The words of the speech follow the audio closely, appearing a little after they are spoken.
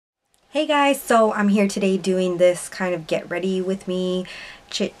Hey guys, so I'm here today doing this kind of get ready with me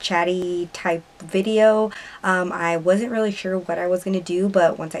chit-chatty type video. I wasn't really sure what I was going to do,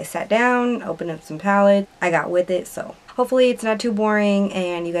 but once I sat down, opened up some palettes, I got with it. So hopefully it's not too boring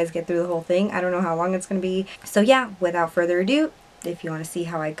and you guys get through the whole thing. I don't know how long it's going to be. So yeah, without further ado, if you want to see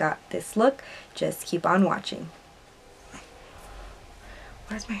how I got this look, just keep on watching.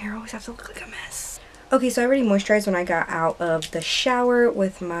 Why does my hair always have to look like a mess? Okay, so I already moisturized when I got out of the shower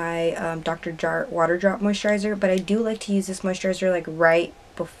with my Dr. Jart Water Drop Moisturizer, but I do like to use this moisturizer like right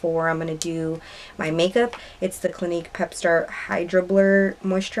before I'm going to do my makeup. It's the Clinique Pep Start Hydra Blur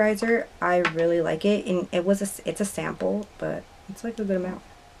Moisturizer. I really like it, and it's a sample, but it's like a good amount.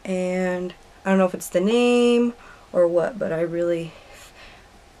 And I don't know if it's the name or what, but I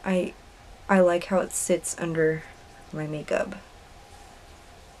like how it sits under my makeup.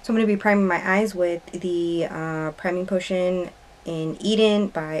 So I'm going to be priming my eyes with the Priming Potion in Eden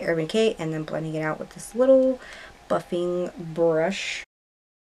by Urban Decay, and then blending it out with this little buffing brush.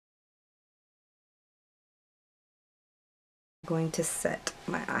 I'm going to set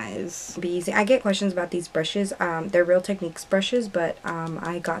my eyes. I get questions about these brushes. They're Real Techniques brushes, but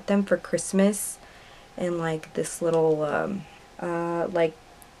I got them for Christmas in like this little, like,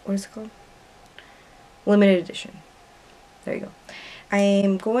 what is it called? Limited edition. There you go. I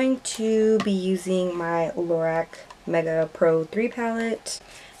am going to be using my Lorac Mega Pro 3 palette.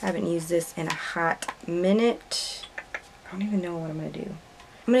 I haven't used this in a hot minute. I don't even know what I'm going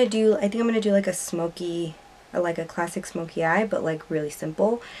to do. I think I'm going to do like a smoky, like a classic smoky eye, but like really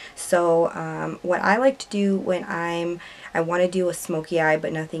simple. So what I like to do when I want to do a smoky eye,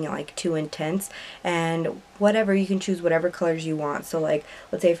 but nothing like too intense, and whatever, you can choose whatever colors you want. So like,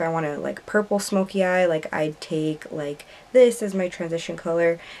 let's say if I want a like purple smoky eye, like I'd take like this as my transition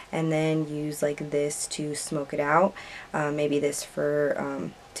color and then use like this to smoke it out. Maybe this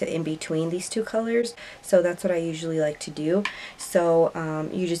for to in between these two colors. So that's what I usually like to do. So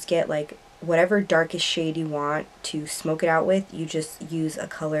you just get like whatever darkest shade you want to smoke it out with. You just use a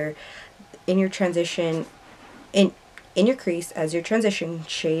color in your transition, in your crease as your transition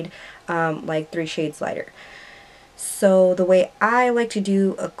shade, like 3 shades lighter. So the way I like to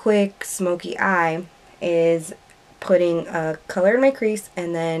do a quick smoky eye is putting a color in my crease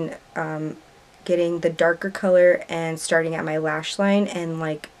and then getting the darker color and starting at my lash line and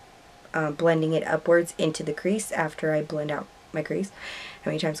like blending it upwards into the crease after I blend out my crease. How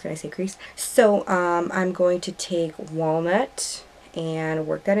many times can I say crease? So I'm going to take Walnut and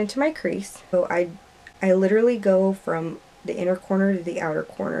work that into my crease. So I literally go from the inner corner to the outer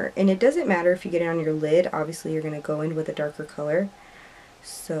corner, and it doesn't matter if you get it on your lid. Obviously you're going to go in with a darker color.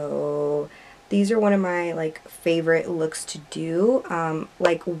 So these are one of my like favorite looks to do,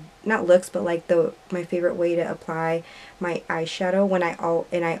 like not looks, but like my favorite way to apply my eyeshadow when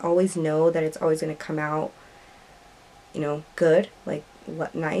I always know that it's always going to come out, you know, good, like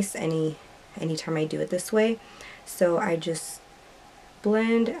nice anytime I do it this way. So I just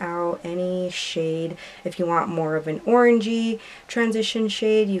blend out any shade. If you want more of an orangey transition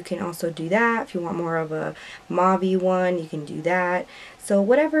shade, you can also do that. If you want more of a mauve-y one, you can do that. So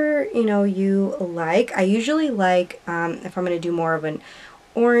whatever, you know, you like. I usually like, if I'm going to do more of an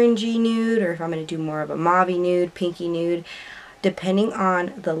orangey nude, or if I'm going to do more of a mauve-y nude, pinky nude, depending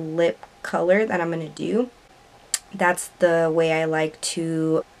on the lip color that I'm going to do, that's the way I like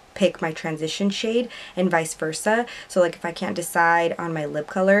to pick my transition shade, and vice versa. So like if I can't decide on my lip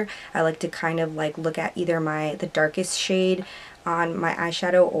color, I like to kind of like look at either the darkest shade on my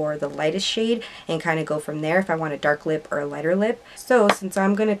eyeshadow or the lightest shade and kind of go from there if I want a dark lip or a lighter lip. So since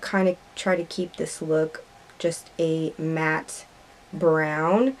I'm going to kind of try to keep this look just a matte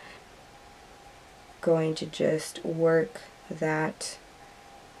brown, going to just work that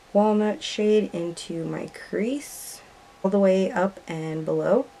walnut shade into my crease all the way up and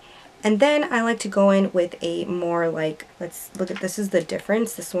below. And then I like to go in with a more like, let's look at, this is the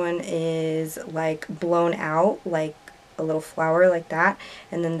difference. This one is like blown out, like a little flower like that.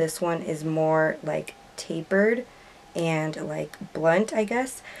 And then this one is more like tapered and like blunt, I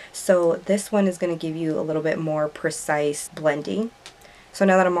guess. So this one is going to give you a little bit more precise blending. So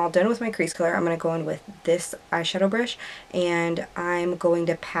now that I'm all done with my crease color, I'm going to go in with this eyeshadow brush, and I'm going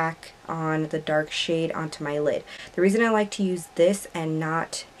to pack on the dark shade onto my lid. The reason I like to use this and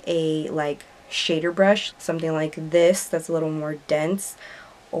not a like shader brush, something like this that's a little more dense,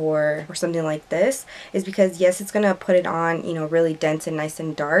 or something like this, is because yes, it's going to put it on, you know, really dense and nice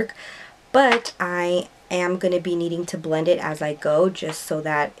and dark, but I am going to be needing to blend it as I go, just so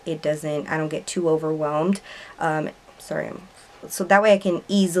that I don't get too overwhelmed. So that way I can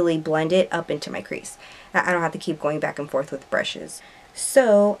easily blend it up into my crease. I don't have to keep going back and forth with brushes.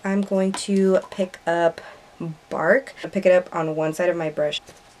 So I'm going to pick up Bark. I'll pick it up on one side of my brush,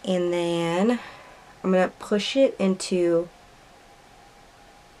 and then I'm going to push it into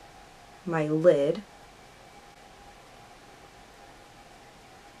my lid.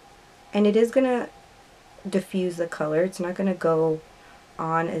 And it is going to diffuse the color. It's not going to go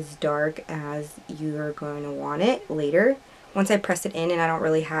on as dark as you're going to want it later. Once I press it in and I don't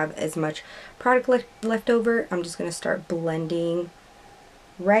really have as much product left over, I'm just going to start blending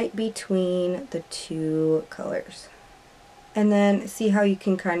right between the two colors. And then see how you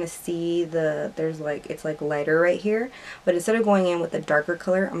can kind of see there's like, it's like lighter right here. But instead of going in with a darker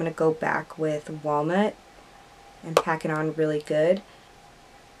color, I'm going to go back with Walnut and pack it on really good.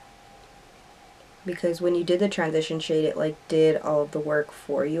 Because when you did the transition shade, it like did all of the work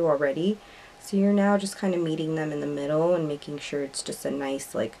for you already. So you're now just kind of meeting them in the middle and making sure it's just a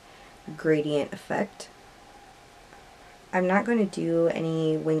nice like gradient effect. I'm not going to do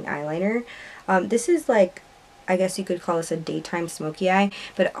any wing eyeliner. This is like, I guess you could call this a daytime smoky eye,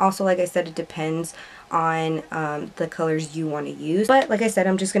 but also, like I said, it depends on the colors you want to use. But like I said,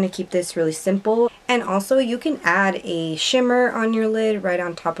 I'm just going to keep this really simple. And also you can add a shimmer on your lid right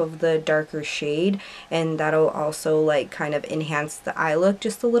on top of the darker shade, and that'll also like kind of enhance the eye look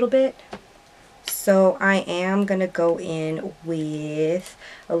just a little bit. So I am going to go in with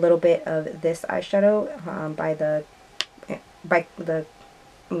a little bit of this eyeshadow I'm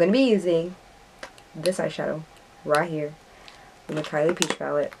going to be using this eyeshadow right here from the Kylie Peach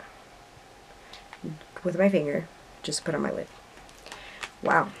palette with my finger, just put on my lid.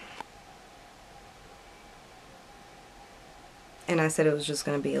 Wow. And I said it was just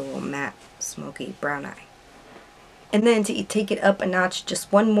going to be a little matte, smoky brown eye. And then to take it up a notch,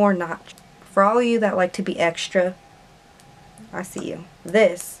 just one more notch. For all of you that like to be extra, I see you.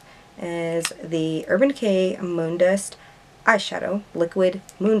 This is the Urban Decay Moondust eyeshadow, liquid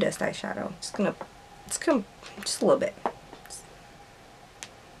Moondust eyeshadow. Just a little bit.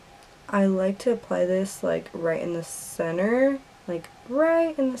 I like to apply this like right in the center, like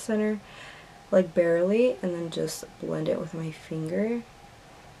barely, and then just blend it with my finger.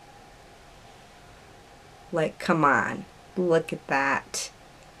 Like, come on, look at that.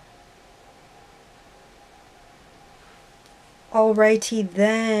 Alrighty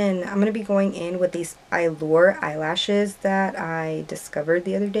then, I'm going to be going in with these Eyelure eyelashes that I discovered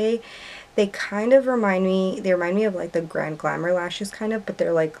the other day. They kind of remind me of like the Grand Glamour lashes kind of, but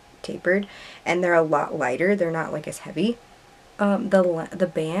they're like tapered, and they're a lot lighter. They're not like as heavy.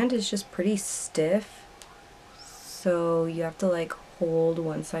 The band is just pretty stiff, so you have to like hold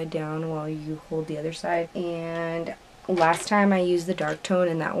one side down while you hold the other side. And last time I used the dark tone,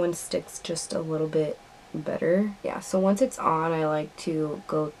 and that one sticks just a little bit better. Yeah, so once it's on, I like to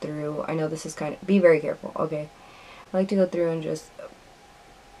go through, I know this is kind of, be very careful, okay? I like to go through and just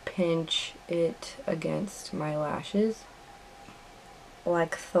pinch it against my lashes,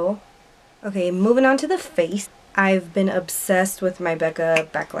 like so. Okay, moving on to the face. I've been obsessed with my Becca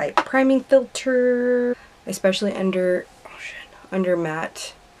Backlight Priming Filter, especially under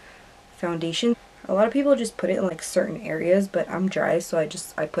matte foundation. A lot of people just put it in like certain areas, but I'm dry, so I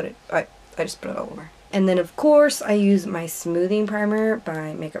just put it all over. And then of course I use my smoothing primer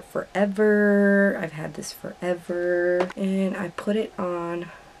by Makeup Forever. I've had this forever, and I put it on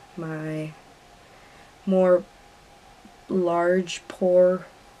my more large pore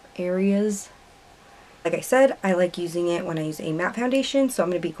areas. Like I said, I like using it when I use a matte foundation, so I'm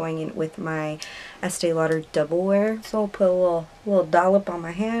going to be going in with my Estee Lauder Double Wear. So I'll put a little dollop on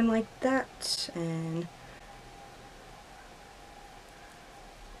my hand like that, and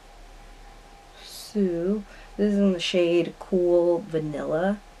so this is in the shade Cool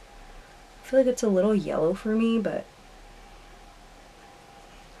Vanilla. I feel like it's a little yellow for me, but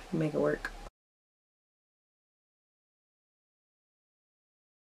I can make it work.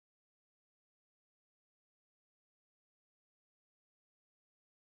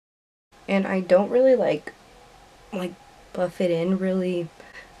 And I don't really like buff it in really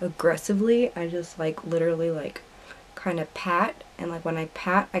aggressively. I just like literally like kind of pat, and like when I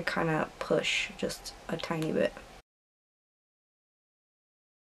pat, I kind of push just a tiny bit.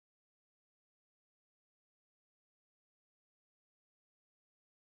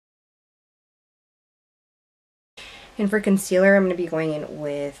 And for concealer, I'm going to be going in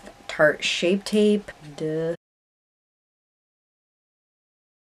with Tarte Shape Tape. Duh.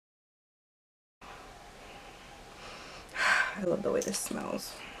 I love the way this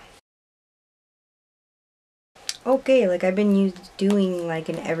smells. Okay, like I've been doing like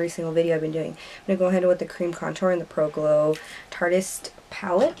in every single video I've been doing. I'm going to go ahead with the cream contour and the Pro Glow Tarteist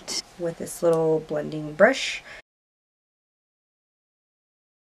palette with this little blending brush.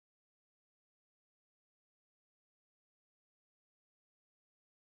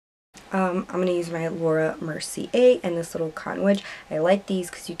 I'm going to use my Laura Mercier and this little cotton wedge. I like these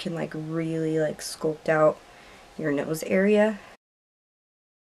because you can like really like sculpt out your nose area.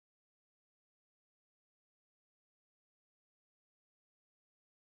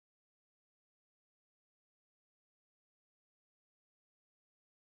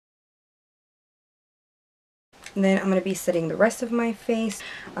 And then I'm going to be setting the rest of my face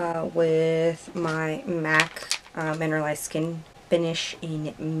with my MAC Mineralized Skin Finish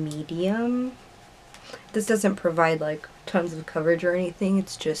in medium. This doesn't provide like tons of coverage or anything,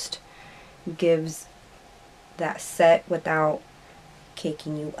 it's just gives that set without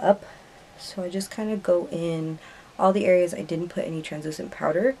caking you up. So I just kind of go in all the areas I didn't put any translucent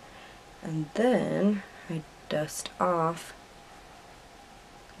powder, and then I dust off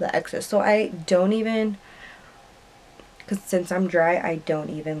the excess. So I don't even, because since I'm dry, I don't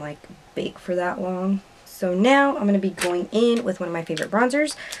even like bake for that long. So now I'm going to be going in with one of my favorite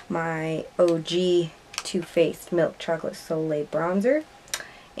bronzers, my OG Too Faced Milk Chocolate Soleil bronzer,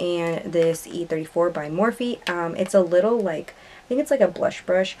 and this E34 by Morphe. It's a little like, I think it's like a blush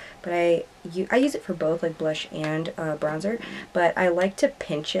brush, but I use it for both like blush and bronzer, but I like to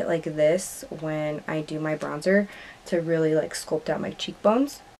pinch it like this when I do my bronzer to really like sculpt out my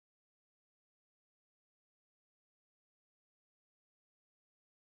cheekbones.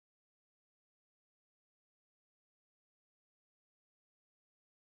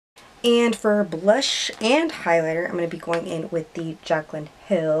 And for blush and highlighter, I'm going to be going in with the Jaclyn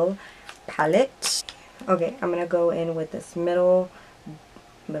Hill palette. Okay, I'm going to go in with this middle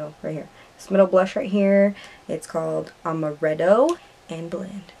right here. This middle blush right here. It's called Amaretto. And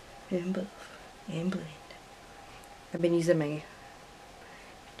blend. And buff. And blend. I've been using my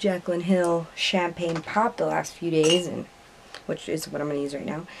Jaclyn Hill Champagne Pop the last few days, and which is what I'm going to use right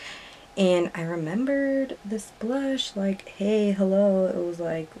now. And I remembered this blush, like, hey, hello, it was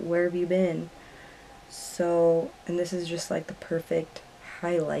like, where have you been? So, and this is just like the perfect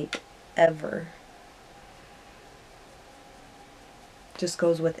highlight ever. Just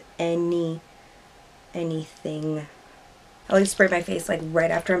goes with anything. I like to spray my face like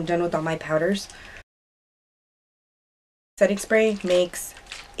right after I'm done with all my powders. Setting spray makes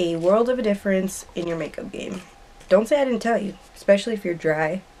a world of a difference in your makeup game. Don't say I didn't tell you, especially if you're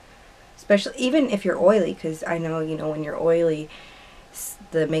dry. Especially, even if you're oily, because I know, you know, when you're oily,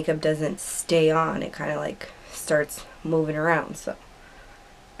 the makeup doesn't stay on. It kind of like starts moving around. So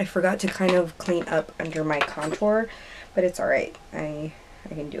I forgot to kind of clean up under my contour, but it's alright. I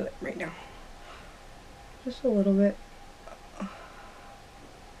can do it right now. Just a little bit.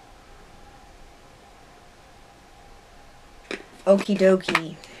 Okie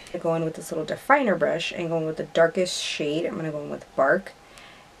dokie. I'm going with this little definer brush and going with the darkest shade. I'm going to go in with Bark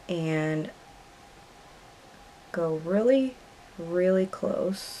and go really, really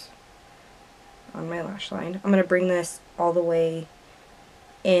close on my lash line. I'm going to bring this all the way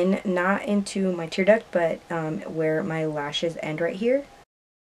in, not into my tear duct, but where my lashes end right here.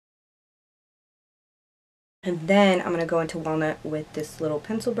 And then I'm going to go into Walnut with this little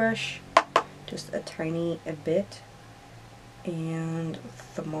pencil brush, just a tiny bit, and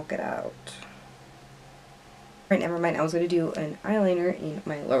smoke it out. Right, never mind, I was going to do an eyeliner in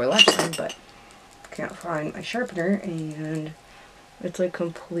my lower lash line, but I can't find my sharpener, and it's like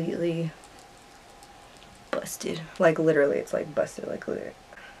completely busted. Like literally, it's like busted, like literally.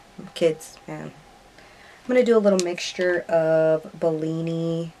 Kids, man. I'm going to do a little mixture of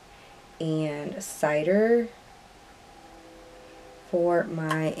Bellini and cider for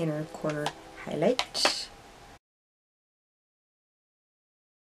my inner corner highlight.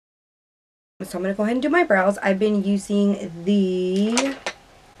 So I'm going to go ahead and do my brows. I've been using the,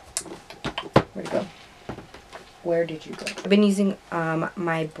 where'd it go? Where did you go? I've been using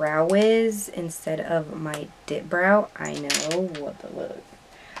my Brow Wiz instead of my Dip Brow. I know, what the look.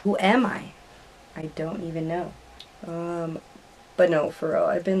 Who am I? I don't even know. But no, for real,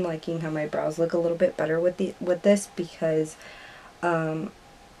 I've been liking how my brows look a little bit better with this because I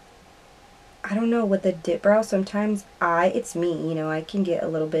don't know, with the dip brow sometimes it's me, you know, I can get a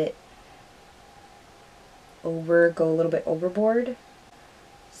little bit go a little bit overboard.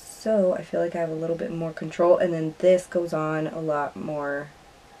 So I feel like I have a little bit more control, and then this goes on a lot more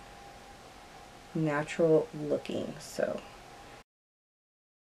natural looking. So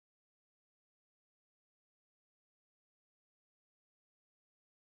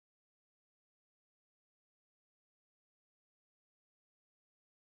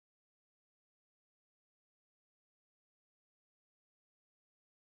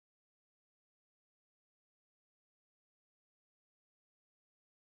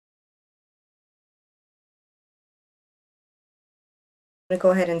I'm going to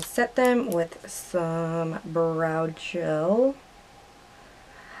go ahead and set them with some brow gel.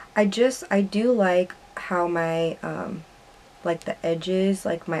 I do like how my, like the edges,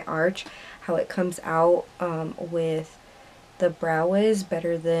 like my arch, how it comes out with the brow is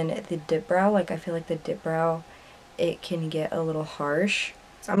better than the dip brow. Like I feel like the dip brow, it can get a little harsh.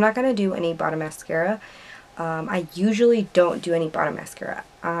 So I'm not going to do any bottom mascara. I usually don't do any bottom mascara.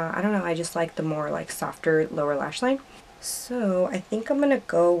 I don't know, I just like the more like softer lower lash line. So I think I'm going to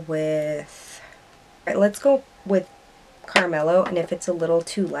go with, all right, let's go with Caramello, and if it's a little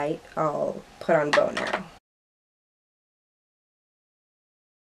too light, I'll put on Bone Arrow.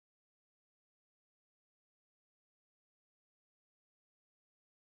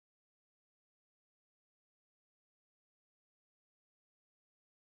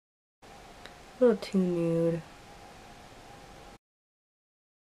 A little too nude.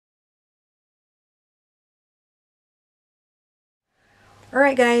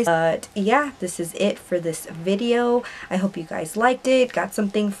 Alright guys, but yeah, this is it for this video. I hope you guys liked it, got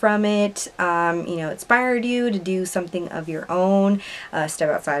something from it, you know, inspired you to do something of your own, step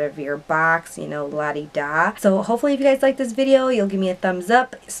outside of your box, you know, la-di-da. So hopefully if you guys like this video, you'll give me a thumbs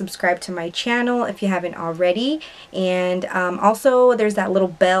up, subscribe to my channel if you haven't already, and also there's that little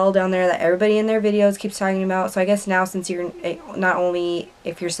bell down there that everybody in their videos keeps talking about. So I guess now, since you're not only,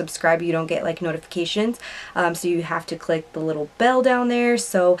 if you're subscribed, you don't get like notifications, so you have to click the little bell down there.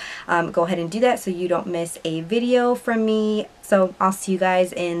 So go ahead and do that so you don't miss a video from me. So I'll see you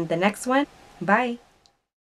guys in the next one. Bye.